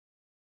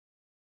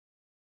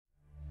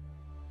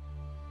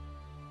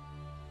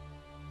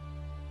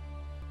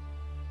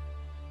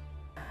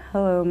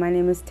Hello, my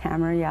name is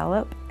Tamara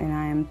Yallop and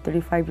I am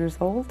 35 years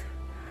old.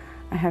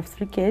 I have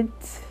 3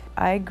 kids.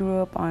 I grew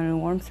up on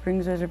Warm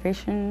Springs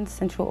Reservation,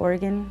 Central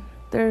Oregon.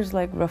 There's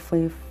like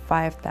roughly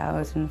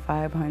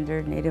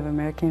 5,500 Native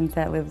Americans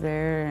that live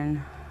there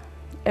and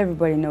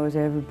everybody knows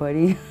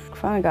everybody. I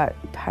finally got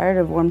tired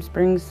of Warm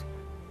Springs,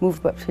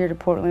 moved up here to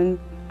Portland.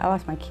 I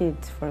lost my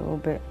kids for a little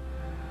bit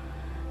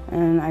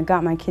and I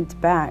got my kids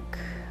back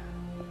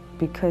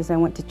because I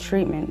went to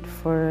treatment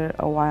for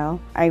a while.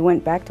 I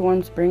went back to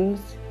Warm Springs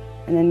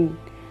and then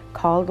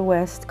called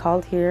West,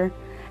 called here,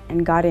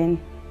 and got in.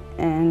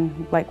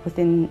 And like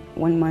within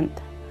 1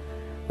 month,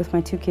 with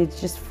my 2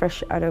 kids just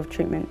fresh out of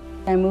treatment.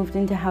 I moved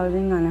into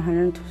housing on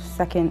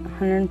 102nd,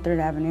 103rd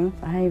Avenue.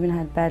 I even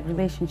had a bad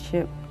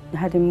relationship. I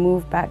had to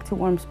move back to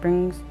Warm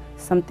Springs.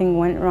 Something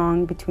went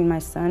wrong between my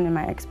son and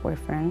my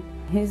ex-boyfriend.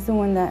 He's the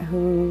one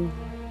who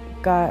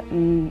got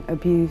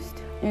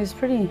abused. It was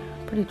pretty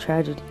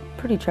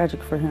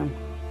tragic for him.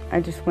 I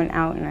just went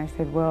out and I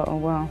said, well, oh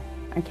well,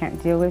 I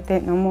can't deal with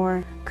it no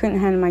more.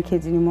 Couldn't handle my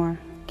kids anymore.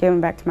 Gave them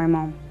back to my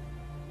mom.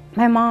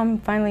 My mom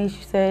finally,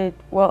 she said,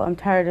 well, I'm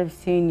tired of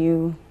seeing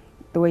you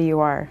the way you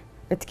are.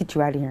 Let's get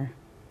you out of here.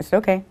 I said,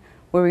 okay,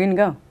 where are we gonna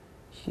go?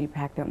 She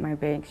packed up my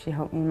bags. She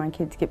helped me and my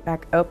kids get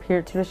back up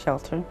here to the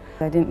shelter.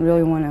 I didn't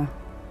really want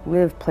to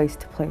live place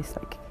to place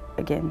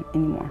again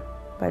anymore.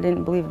 But I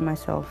didn't believe in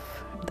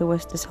myself. The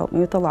West has helped me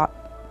with a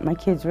lot. My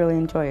kids really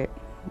enjoy it.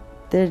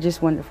 They're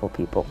just wonderful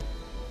people.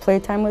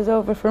 Playtime was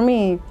over for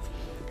me.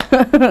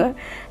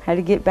 Had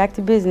to get back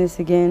to business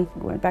again.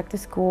 Went back to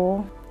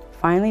school,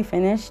 finally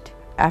finished.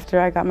 After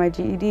I got my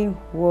GED,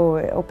 whoa,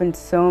 it opened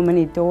so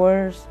many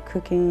doors.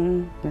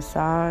 Cooking,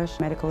 massage,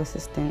 medical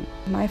assistant.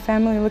 My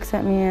family looks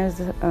at me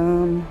as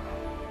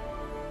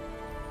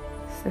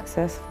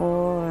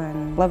successful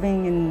and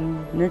loving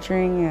and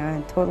nurturing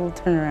and total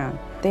turnaround.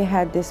 They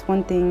had this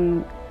one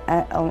thing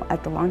at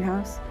the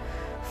Longhouse.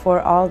 For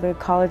all the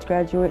college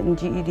graduate and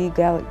GED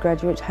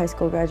graduate, high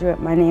school graduate,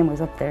 my name was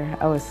up there.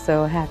 I was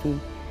so happy.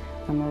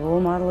 I'm a role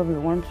model of the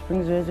Warm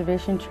Springs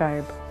Reservation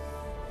tribe.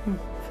 It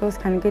feels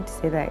kind of good to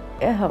say that.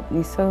 It helped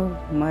me so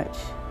much.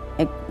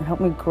 It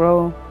helped me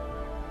grow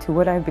to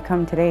what I've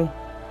become today.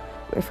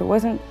 If it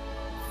wasn't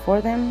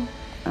for them,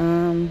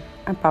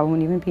 I probably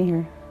wouldn't even be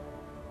here.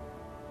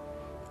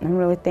 I'm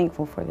really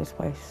thankful for this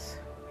place.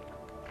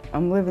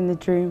 I'm living the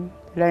dream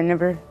that I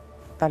never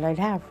thought I'd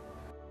have.